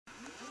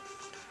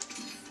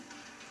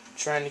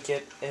trying to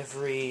get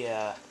every,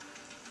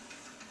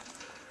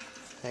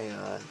 hang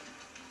on.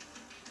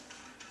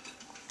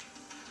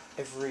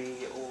 Every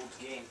old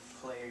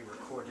gameplay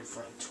recorded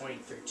from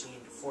 2013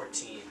 to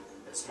 14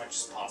 as much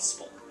as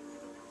possible.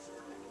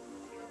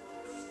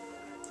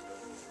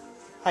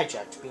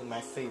 Hijacked being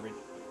my favorite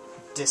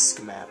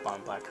disc map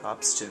on Black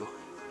Ops 2.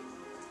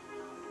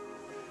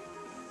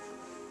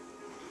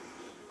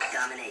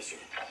 Domination.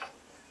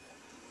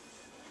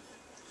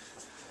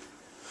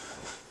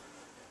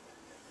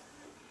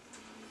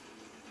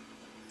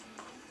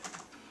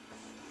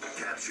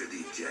 Capture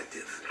the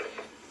objective.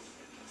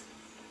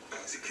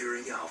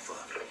 Securing Alpha.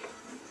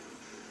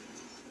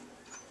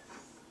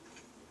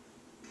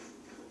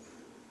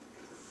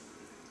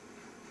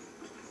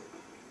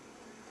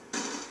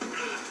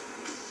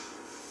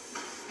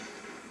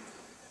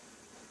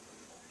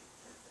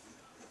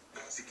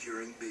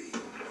 Securing B.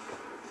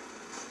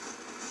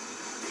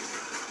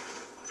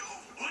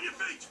 On your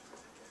feet!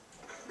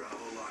 Bravo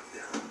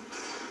lockdown.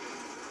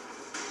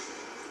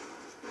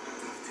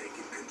 We've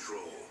taken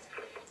control.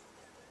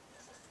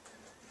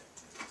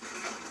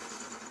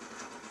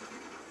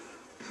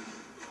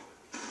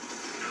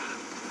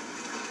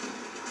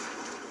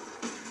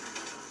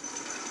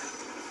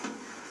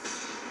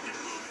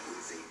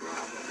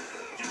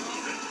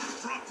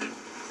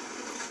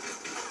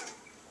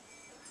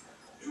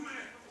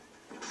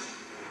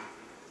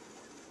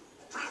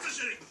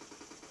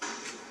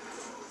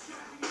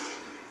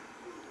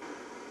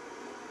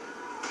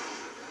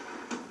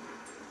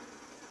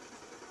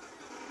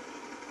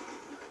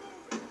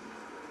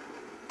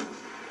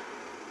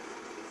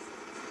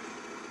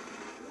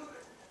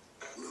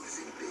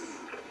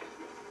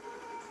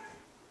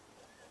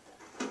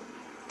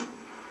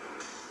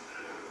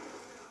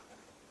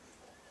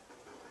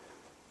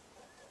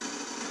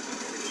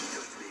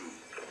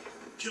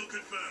 Kill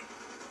confirmed.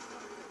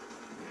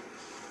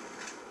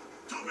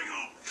 Topping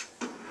off.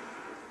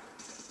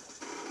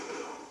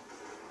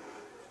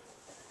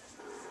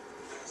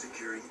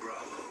 Securing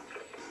Bravo.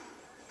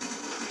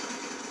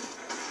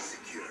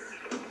 Secure.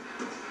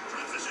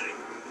 Transitioning.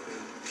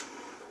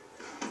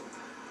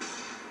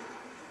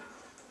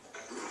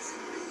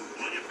 Losing B.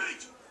 On your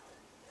feet.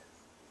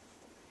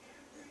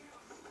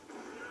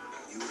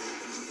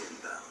 UAV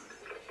inbound.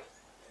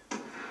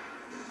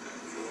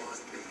 We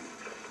lost B.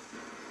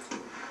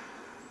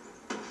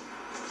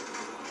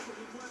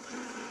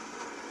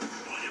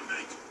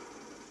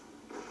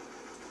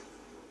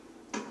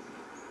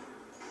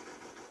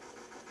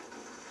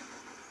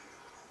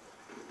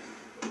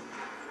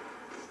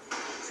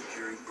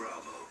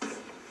 Bravo.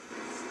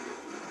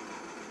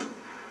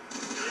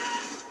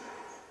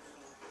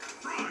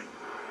 Try.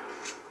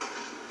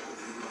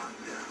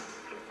 Lockdown.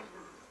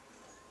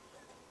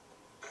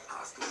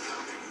 Hostile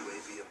counter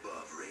UAV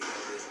above.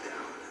 Radar is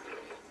down.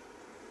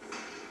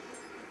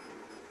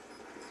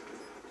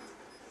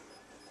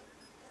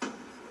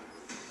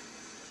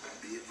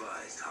 Be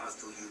advised,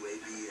 hostile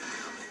UAV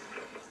incoming.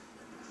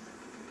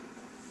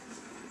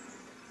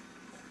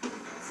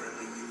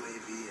 Friendly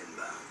UAV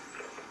inbound.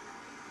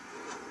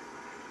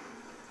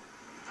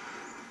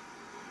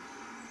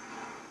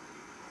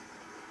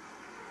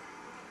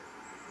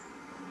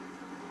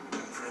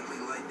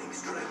 Lightning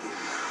strike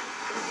inbound.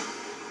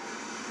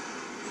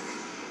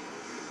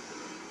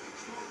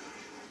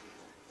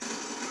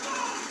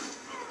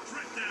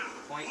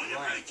 Point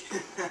blank.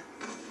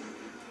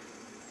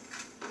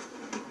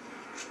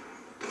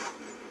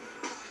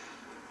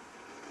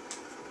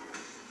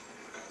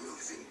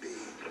 Losing B.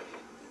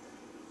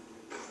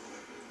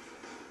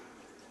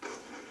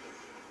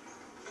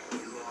 We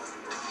lost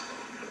Bravo.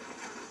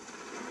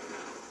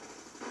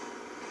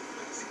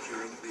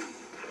 Securing B.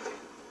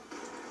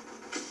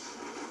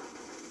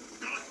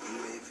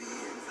 UAV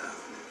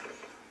inbound.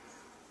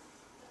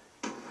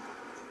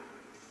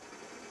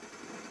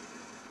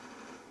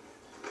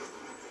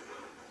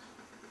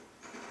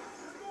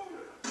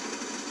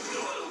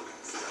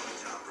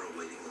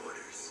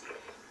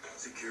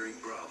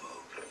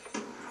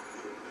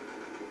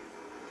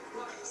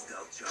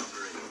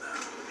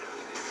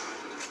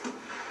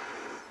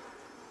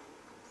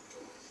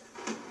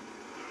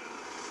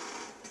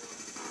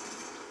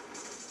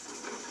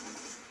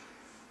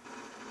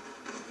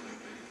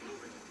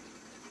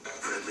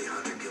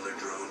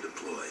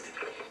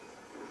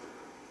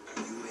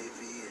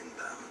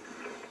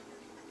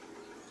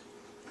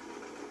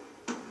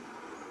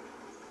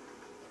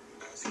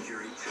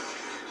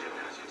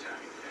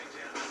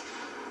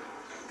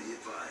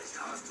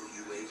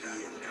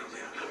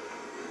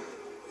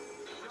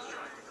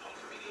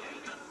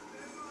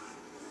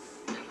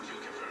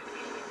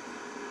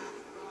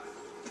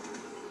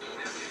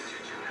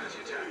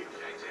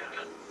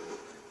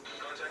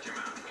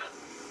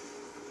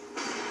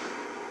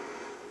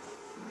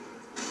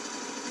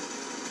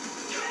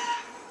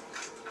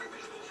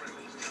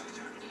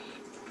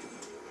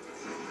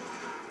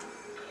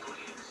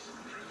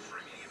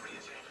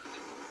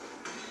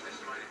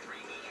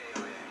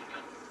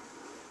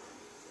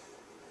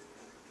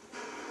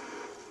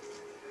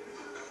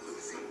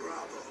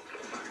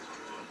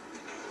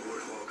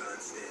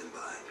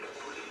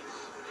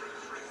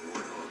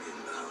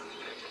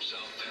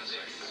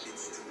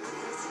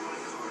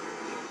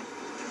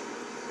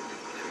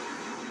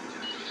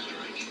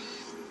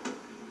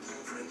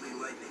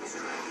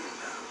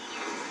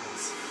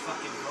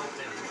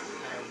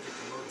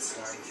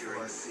 started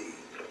Securing for C.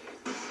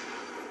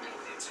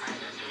 time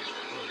ended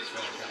before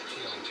I got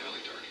killed.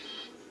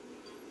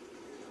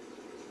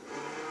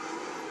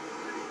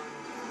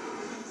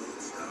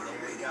 Lodestar There I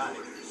awaiting got it.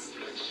 orders.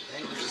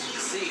 Then you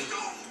see.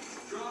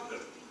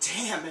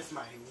 Damn, if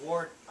my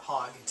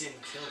warthog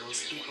didn't kill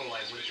those people,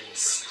 I would have been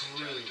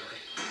screwed.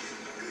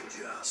 Good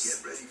job.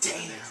 Get ready for the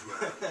Damn. next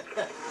round.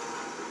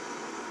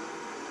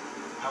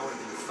 I would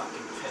have been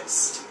fucking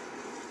pissed.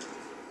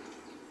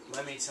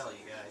 Let me tell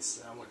you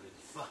guys, I would have been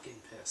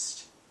fucking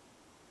pissed.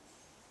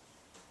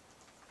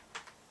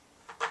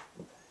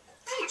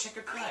 Hey,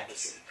 checkered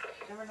flags.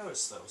 Never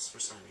noticed those for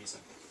some reason.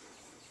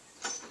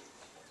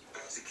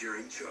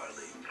 Securing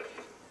Charlie.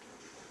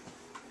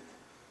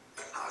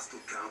 Hostile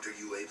counter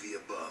UAV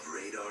above.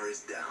 Radar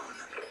is down.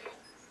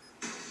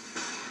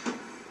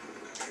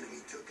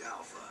 Enemy took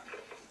Alpha.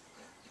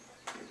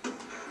 We're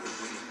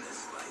winning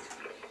this fight.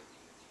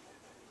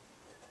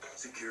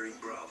 Securing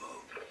Bravo.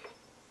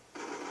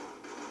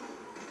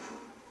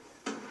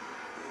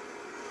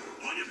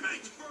 On your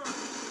feet first!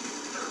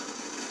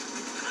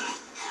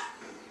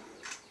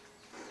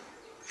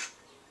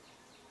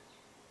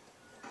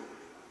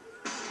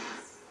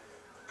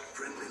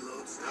 Friendly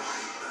Lodestar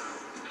inbound.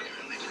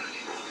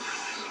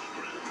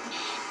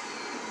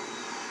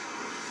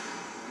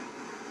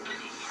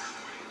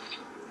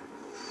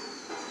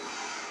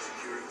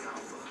 Securing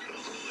Alpha.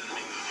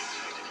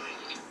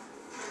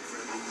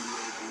 Friendly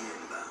UAV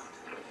inbound.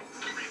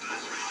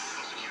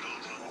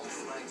 All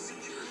flags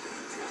secured.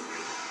 Maintain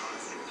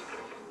posture.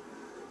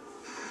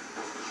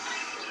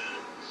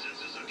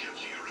 Sensors are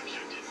capturing your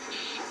objective.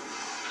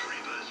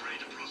 Reaper is ready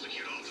to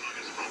prosecute all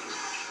targets above its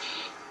reach.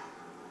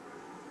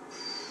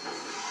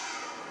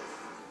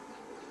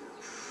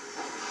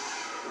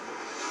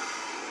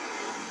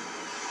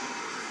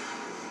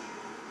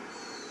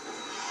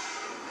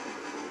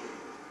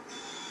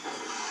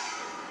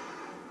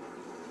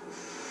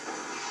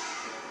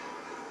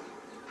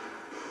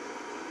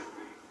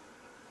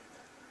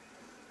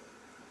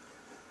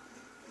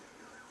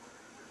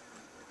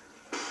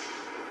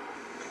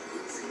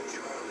 Losing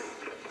Charlie.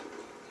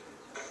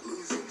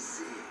 Losing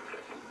C.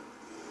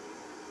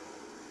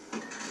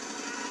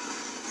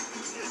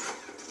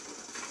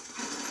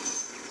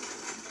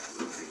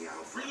 Losing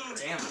Alpha.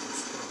 Damn, it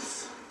was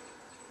close.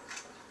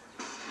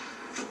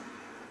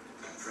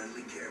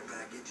 Friendly care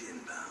package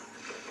inbound.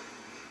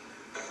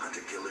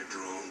 Hunter-killer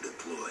drone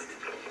deployed.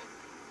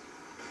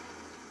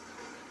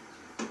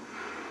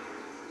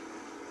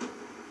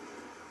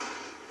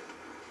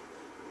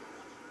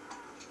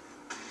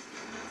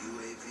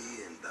 UAV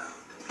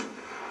inbound.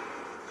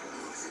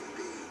 Losing B.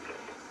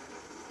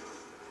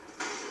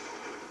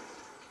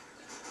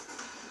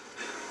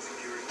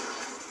 Securing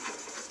Alpha.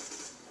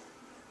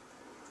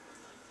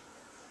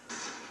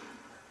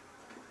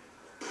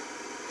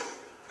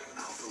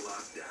 Alpha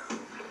locked down.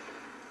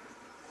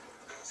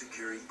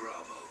 Securing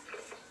Bravo.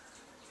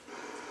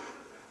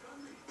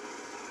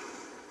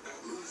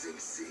 Losing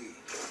C.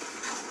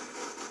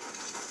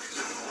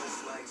 All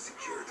flags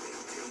secured.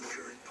 Maintain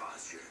current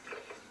posture.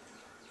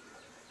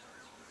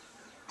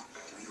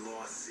 We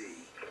lost C.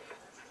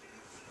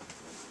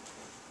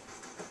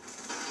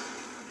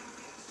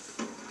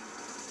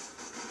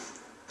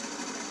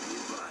 Be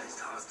advised,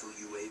 hostile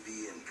UAV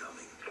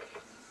incoming.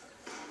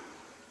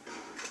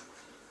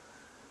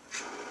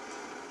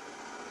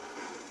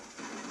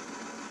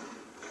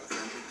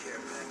 Friendly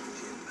care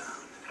package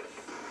inbound.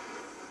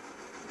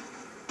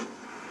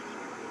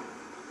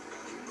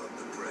 Keep up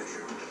the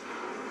pressure.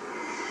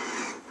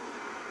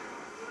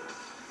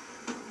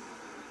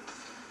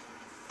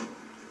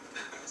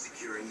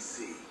 Securing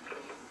C.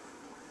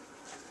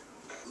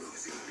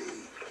 Losing B.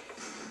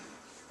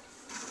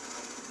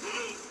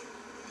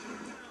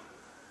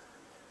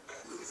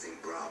 Losing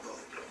Bravo.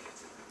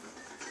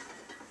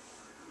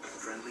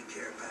 Friendly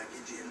care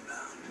package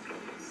inbound.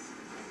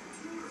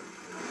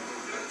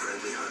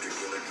 Friendly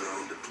hunter-killer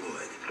drone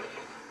deployed.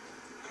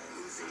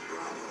 Losing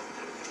Bravo.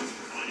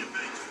 On your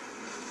feet.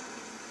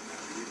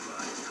 Be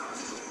advised,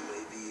 hostile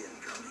UAV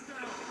incoming.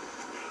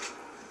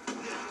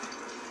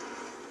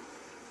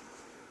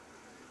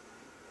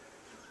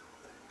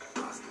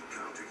 Hostile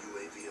counter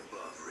UAV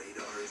above.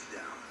 Radar is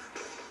down.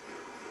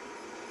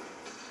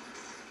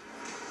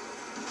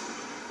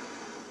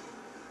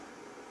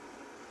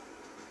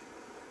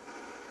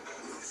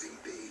 Losing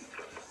B.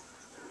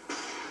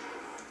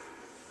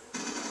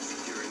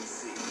 Securing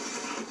C.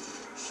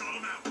 Shut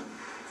him out.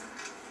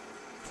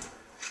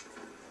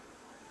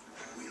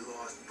 We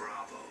lost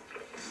Bravo.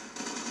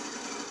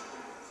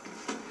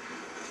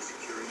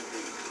 Securing B.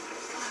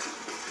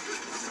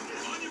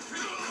 On your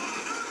feet.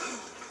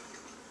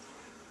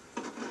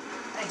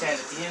 I died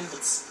at the end,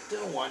 but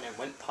still won and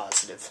went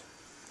positive.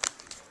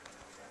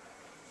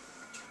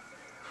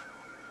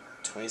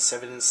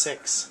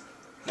 27-6.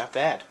 Not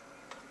bad.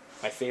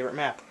 My favorite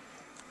map.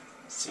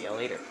 See ya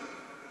later.